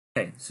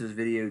Okay, this is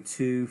video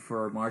 2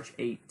 for March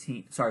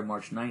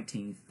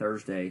 19th,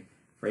 Thursday,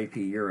 for AP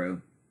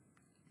Euro.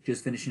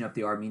 Just finishing up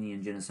the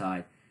Armenian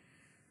genocide.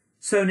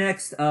 So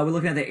next, we're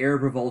looking at the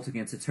Arab revolt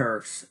against the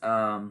Turks,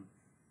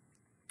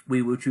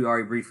 which we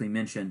already briefly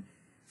mentioned.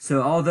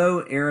 So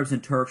although Arabs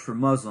and Turks were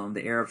Muslim,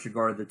 the Arabs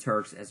regarded the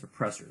Turks as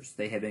oppressors.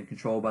 They had been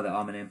controlled by the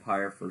Ottoman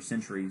Empire for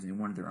centuries and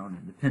wanted their own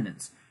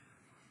independence.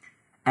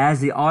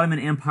 As the Ottoman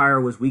Empire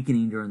was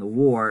weakening during the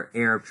war,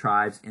 Arab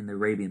tribes in the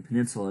Arabian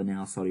Peninsula,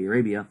 now Saudi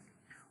Arabia,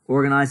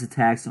 organized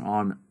attacks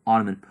on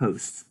Ottoman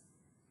posts.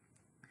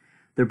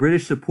 The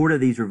British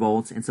supported these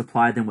revolts and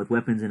supplied them with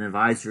weapons and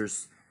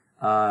advisors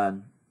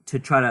to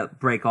try to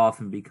break off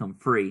and become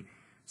free.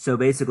 So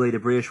basically, the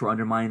British were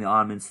undermining the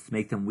Ottomans to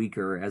make them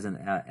weaker as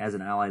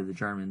an ally of the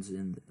Germans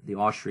and the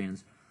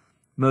Austrians.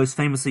 Most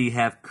famously, you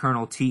have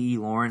Colonel T.E.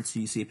 Lawrence,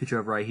 who you see a picture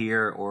of right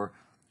here, or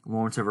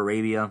Lawrence of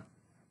Arabia,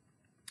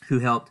 who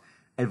helped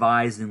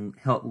advise and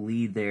help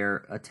lead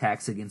their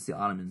attacks against the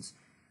Ottomans.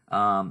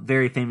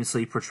 Very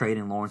famously portrayed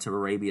in Lawrence of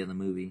Arabia, the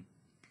movie.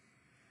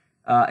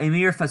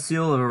 Emir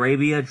Faisal of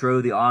Arabia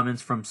drove the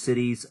Ottomans from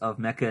cities of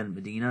Mecca and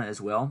Medina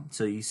as well.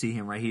 So you see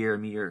him right here.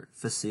 Emir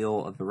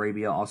Faisal of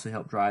Arabia also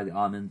helped drive the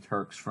Ottoman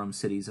Turks from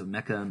cities of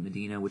Mecca and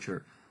Medina, which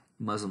are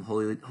Muslim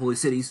holy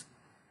cities.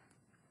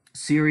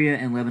 Syria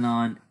and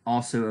Lebanon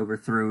also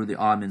overthrew the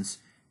Ottomans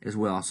as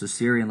well. So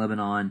Syria and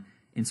Lebanon,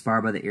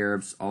 inspired by the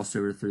Arabs, also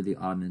overthrew the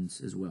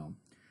Ottomans as well.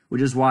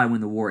 Which is why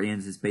when the war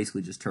ends, it's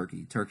basically just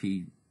Turkey.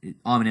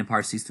 Ottoman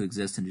Empire ceased to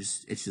exist, and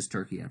it's just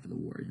Turkey after the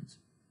war ends.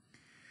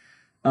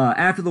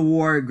 After the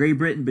war, Great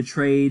Britain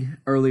betrayed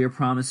earlier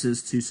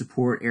promises to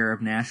support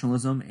Arab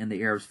nationalism, and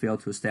the Arabs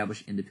failed to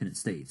establish independent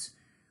states.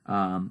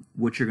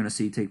 What you're going to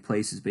see take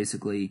place is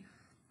basically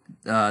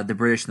the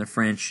British and the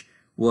French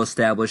will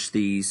establish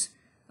these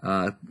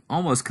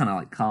almost kind of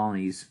like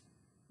colonies,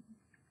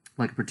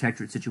 like a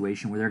protectorate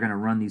situation, where they're going to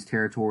run these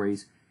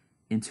territories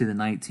into the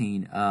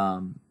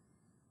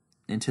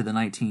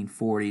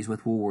 1940s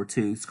with World War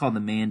II. It's called the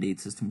Mandate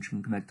System, which we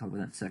can come back to talk about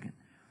that in a second.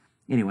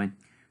 Anyway,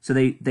 so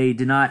they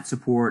did not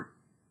support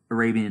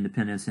Arabian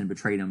independence and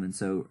betrayed them, and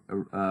so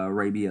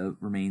Arabia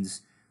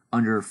remains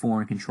under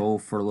foreign control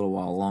for a little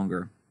while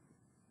longer.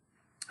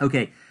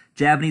 Okay,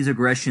 Japanese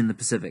aggression in the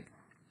Pacific.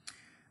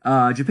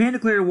 Japan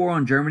declared war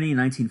on Germany in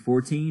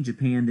 1914.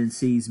 Japan then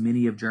seized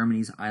many of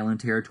Germany's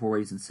island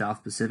territories in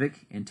South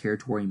Pacific and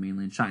territory in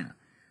mainland China.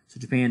 So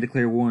Japan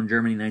declared war on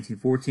Germany in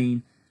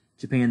 1914.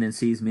 Japan then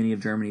seized many of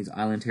Germany's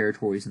island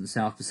territories in the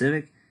South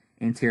Pacific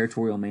and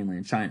territorial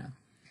mainland China.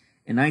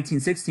 In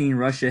 1916,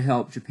 Russia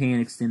helped Japan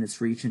extend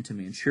its reach into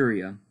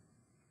Manchuria,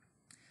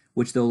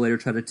 which they'll later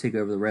try to take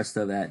over the rest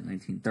of that in the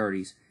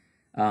 1930s.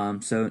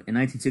 So in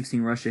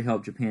 1916, Russia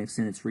helped Japan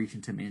extend its reach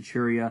into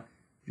Manchuria,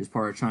 which is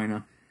part of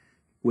China,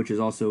 which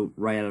is also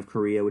right out of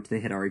Korea, which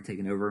they had already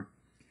taken over.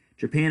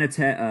 Japan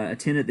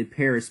attended the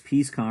Paris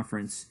Peace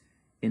Conference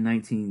in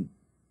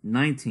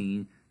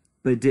 1919,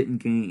 but didn't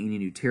gain any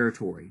new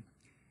territory.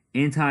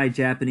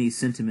 Anti-Japanese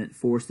sentiment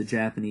forced the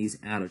Japanese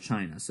out of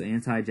China. So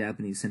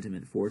anti-Japanese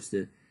sentiment forced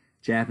the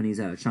Japanese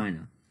out of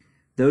China.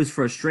 Those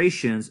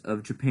frustrations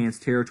of Japan's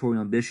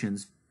territorial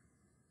ambitions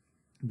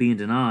being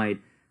denied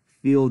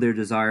fueled their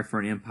desire for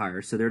an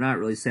empire. So they're not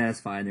really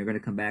satisfied, and they're going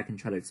to come back and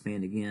try to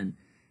expand again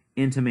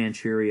into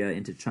Manchuria,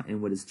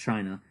 in what is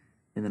China,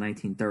 in the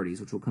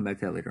 1930s, which we'll come back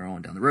to that later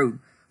on down the road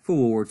for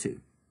World War II.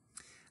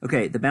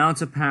 Okay, the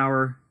balance of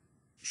power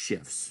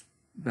shifts.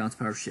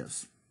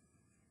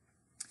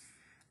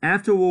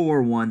 After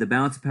World War I, the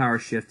balance of power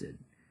shifted.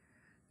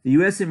 The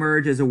U.S.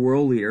 emerged as a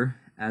world leader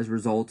as a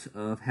result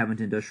of having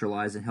to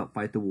industrialize and help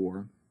fight the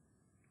war.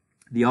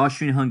 The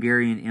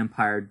Austrian-Hungarian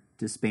Empire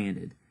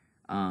disbanded.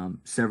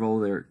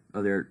 Several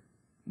of their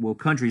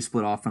countries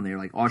split off from there.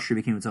 Like Austria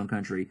became its own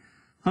country.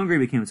 Hungary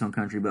became its own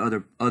country,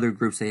 but other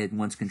groups they had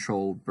once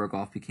controlled broke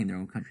off, became their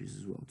own countries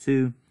as well,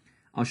 too.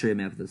 I'll show you a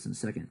map of this in a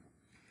second.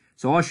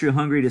 So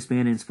Austria-Hungary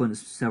disbanded and split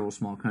into several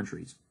small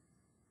countries.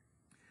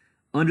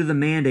 Under the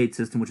Mandate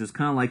System, which was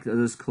kind of like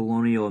this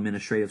colonial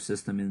administrative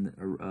system in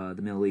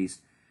the Middle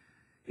East,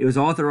 it was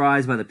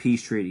authorized by the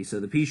Peace Treaty. So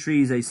the Peace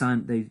Treaties they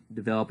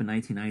developed in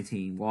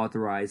 1919 will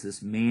authorize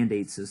this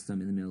Mandate System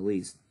in the Middle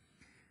East.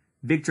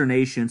 Victor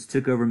nations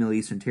took over Middle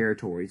Eastern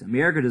territories.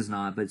 America does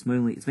not, but it's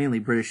mainly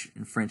British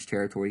and French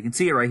territory. You can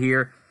see it right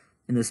here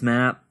in this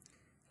map,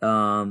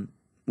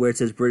 where it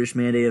says British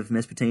Mandate of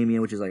Mesopotamia,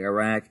 which is like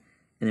Iraq,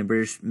 and then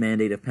British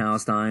Mandate of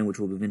Palestine, which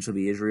will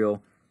eventually be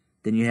Israel.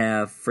 Then you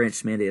have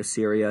French Mandate of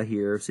Syria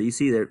here. So you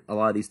see that a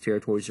lot of these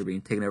territories are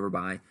being taken over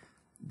by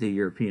the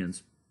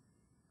Europeans.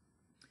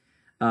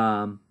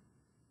 Yeah.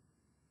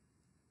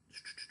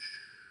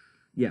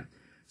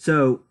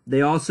 So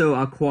they also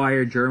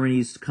acquired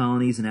Germany's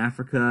colonies in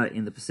Africa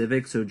and the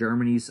Pacific. So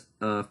Germany's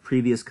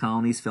previous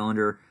colonies fell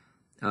under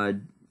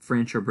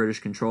French or British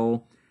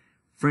control.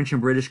 French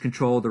and British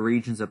control the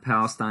regions of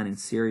Palestine and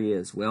Syria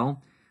as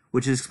well,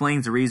 which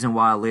explains the reason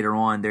why later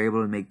on they're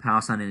able to make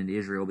Palestine into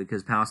Israel,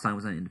 because Palestine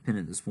was not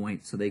independent at this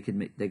point, so they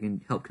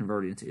can help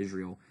convert it into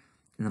Israel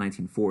in the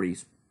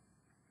 1940s.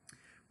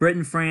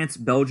 Britain, France,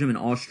 Belgium, and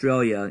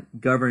Australia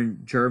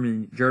governed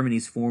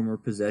Germany's former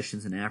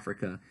possessions in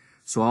Africa.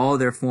 So all of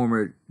their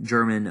former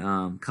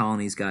German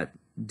colonies got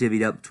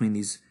divvied up between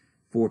these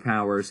four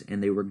powers,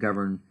 and they were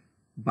governed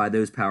by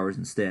those powers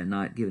instead,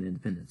 not given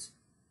independence.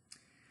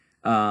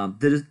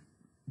 The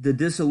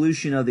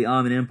dissolution of the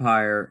Ottoman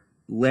Empire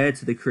led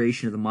to the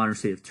creation of the modern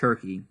state of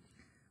Turkey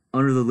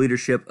under the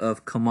leadership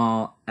of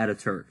Kemal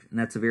Ataturk. And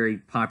that's a very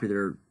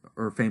popular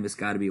or famous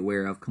guy to be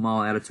aware of. Kemal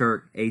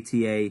Ataturk,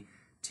 Ataturk.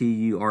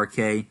 He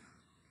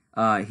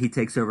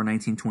takes over in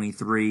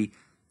 1923,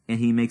 and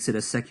he makes it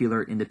a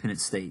secular independent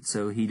state.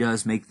 So he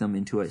does make them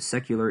into a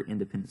secular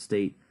independent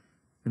state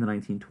in the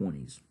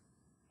 1920s.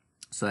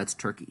 So that's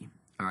Turkey.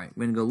 All right,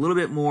 we're going to go a little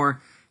bit more.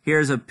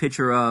 Here's a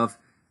picture of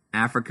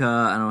Africa.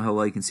 I don't know how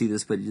well you can see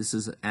this, but this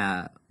is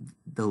the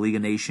League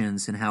of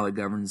Nations and how it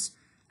governs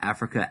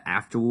Africa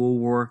after World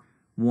War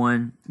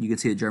I. You can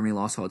see that Germany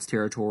lost all its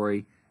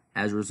territory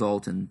as a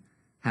result, and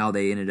how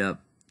they ended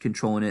up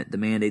controlling it. The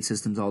mandate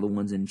systems, all the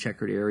ones in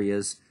checkered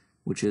areas,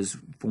 which is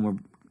former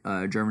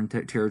German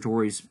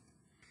territories.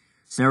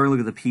 So now we're going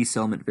to look at the peace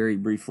element very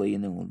briefly,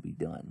 and then we'll be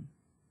done.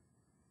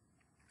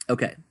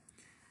 Okay.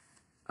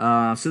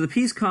 So the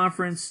peace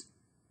conference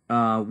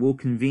will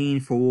convene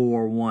for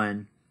World War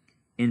I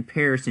in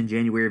Paris in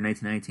January of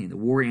 1919.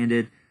 The war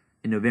ended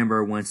in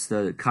November once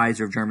the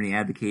Kaiser of Germany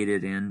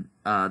abdicated, and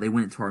they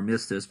went into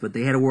armistice, but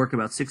they had to work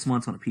about 6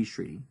 months on a peace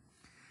treaty.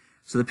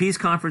 So the peace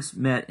conference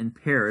met in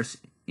Paris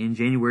in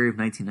January of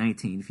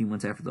 1919, a few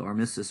months after the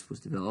armistice was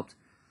developed.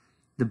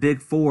 The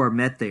Big Four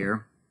met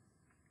there.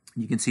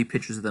 You can see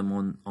pictures of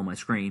them on my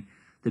screen.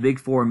 The Big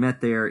Four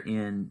met there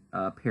in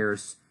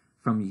Paris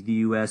from the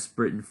U.S.,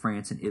 Britain,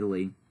 France, and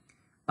Italy.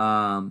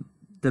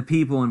 The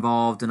people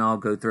involved, and I'll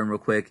go through them real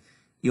quick.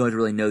 You don't have to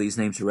really know these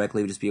names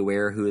directly, but just be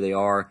aware of who they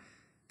are.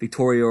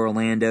 Vittorio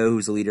Orlando,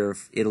 who's the leader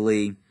of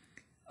Italy.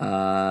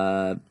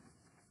 Closer.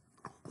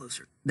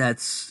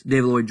 That's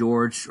David Lloyd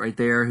George right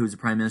there, who's the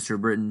Prime Minister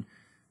of Britain.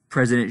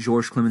 President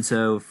Georges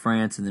Clemenceau of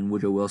France, and then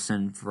Woodrow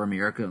Wilson for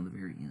America on the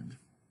very end.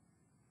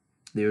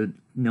 They're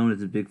known as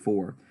the Big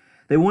Four.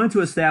 They wanted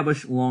to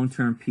establish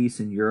long-term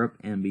peace in Europe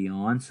and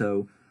beyond,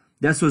 so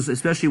this was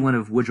especially one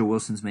of Woodrow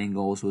Wilson's main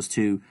goals, was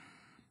to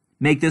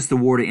make this the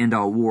war to end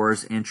all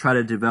wars and try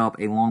to develop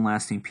a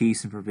long-lasting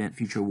peace and prevent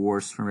future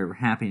wars from ever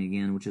happening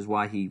again, which is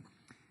why he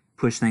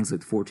pushed things like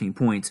the 14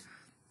 points.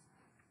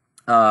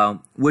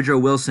 Woodrow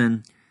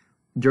Wilson,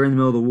 during the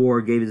middle of the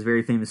war, gave his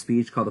very famous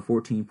speech called the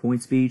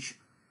 14-point speech.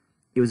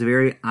 It was a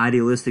very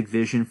idealistic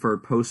vision for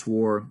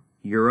post-war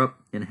Europe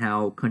and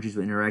how countries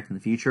would interact in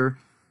the future,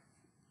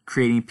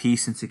 creating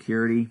peace and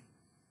security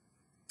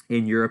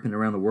in Europe and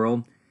around the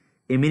world.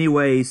 In many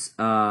ways,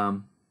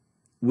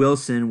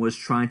 Wilson was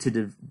trying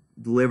to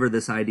deliver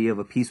this idea of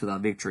a peace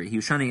without victory. He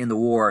was trying to end the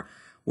war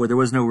where there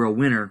was no real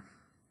winner,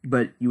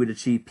 but you would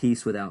achieve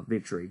peace without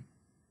victory.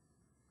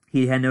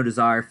 He had no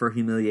desire for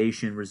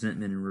humiliation,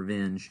 resentment, and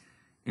revenge,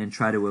 and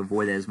tried to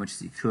avoid that as much as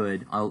he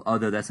could,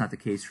 although that's not the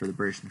case for the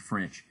British and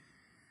French.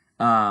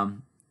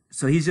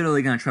 So he's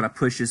really going to try to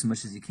push as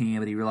much as he can,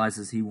 but he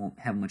realizes he won't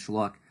have much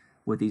luck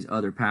with these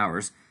other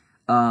powers.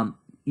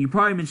 You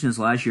probably mentioned this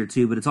last year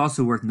too, but it's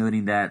also worth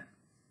noting that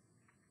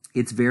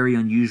it's very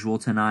unusual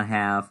to not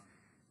have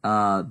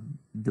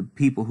the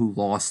people who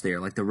lost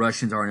there. Like the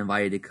Russians aren't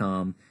invited to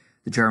come,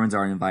 the Germans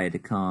aren't invited to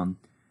come.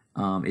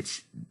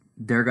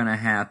 They're going to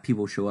have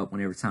people show up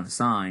whenever it's time to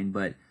sign,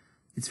 but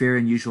it's very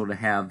unusual to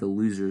have the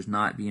losers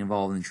not be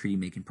involved in the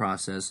treaty-making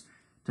process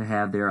to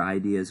have their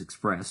ideas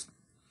expressed.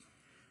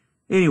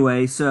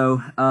 Anyway,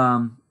 so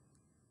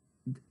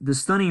the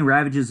stunning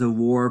ravages of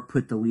war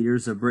put the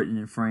leaders of Britain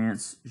and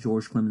France,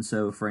 Georges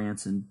Clemenceau of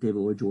France and David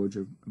Lloyd George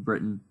of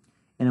Britain,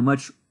 in a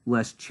much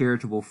less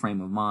charitable frame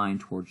of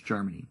mind towards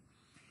Germany.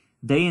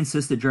 They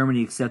insist that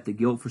Germany accept the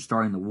guilt for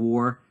starting the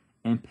war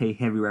and pay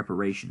heavy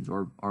reparations,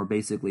 or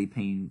basically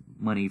paying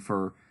money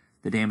for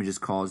the damages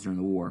caused during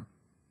the war.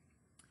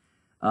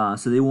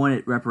 So they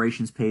wanted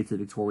reparations paid to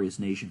the victorious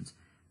nations.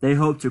 They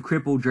hoped to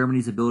cripple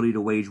Germany's ability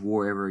to wage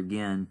war ever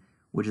again,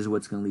 which is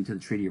what's going to lead to the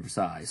Treaty of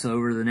Versailles. So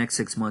over the next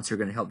 6 months, they're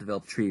going to help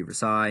develop the Treaty of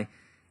Versailles,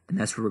 and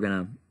that's where we're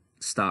going to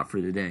stop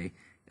for today.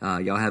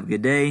 Y'all have a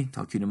good day.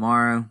 Talk to you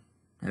tomorrow.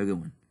 Have a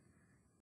good one.